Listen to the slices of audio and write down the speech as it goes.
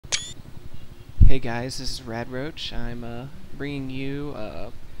Hey guys, this is Rad Roach. I'm bringing you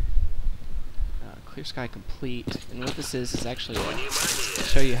Clear Sky Complete, and what this is actually to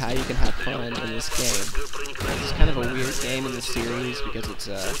show you how you can have fun in this game. It's kind of a weird game in the series because its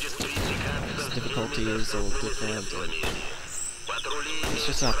difficulty is a little different, and it's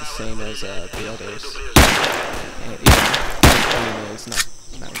just not the same as the others. And it's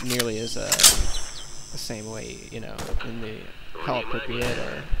not nearly as the same way, you know, in the Call It Appropriate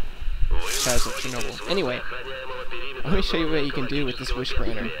or Shadows of Chernobyl. Anyway, let me show you what you can do with this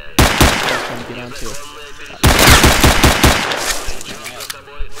Wishgranter. I was trying to get onto.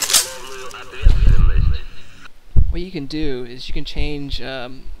 What you can do is you can change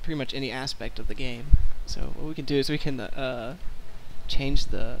pretty much any aspect of the game. So what we can do is we can change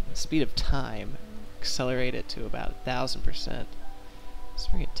the speed of time, accelerate it to about 1,000%. Let's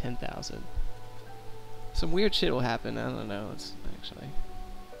bring it 10,000. Some weird shit will happen. I don't know. Let's actually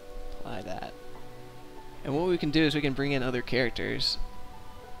apply that. And what we can do is we can bring in other characters.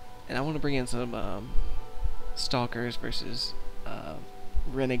 And I want to bring in some stalkers versus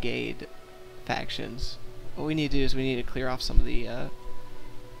renegade factions. What we need to do is we need to clear off some of the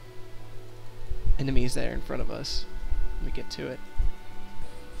enemies that are in front of us. Let me get to it.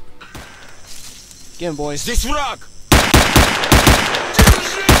 Get him, boys. Здесь враг!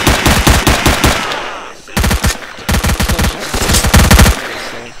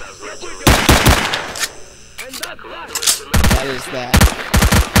 That is that.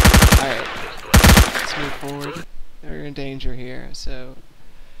 Alright. Let's move forward. We're in danger here, so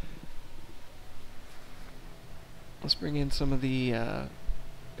let's bring in some of the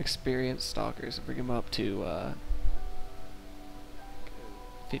experienced stalkers and bring them up to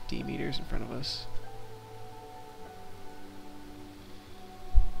 50 meters in front of us.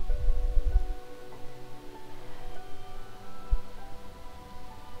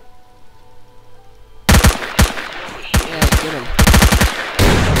 Get him.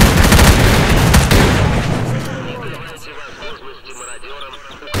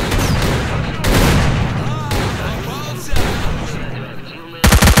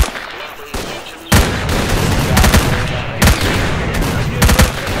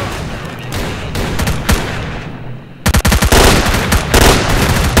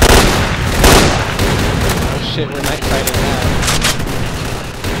 Oh shit, we're night fighting now.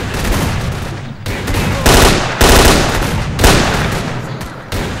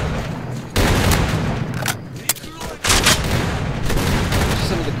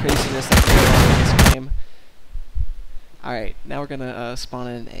 Craziness that's going on in this game. Alright, now we're gonna spawn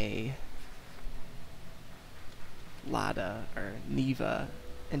in a Lada or Neva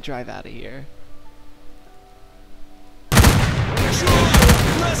and drive out of here.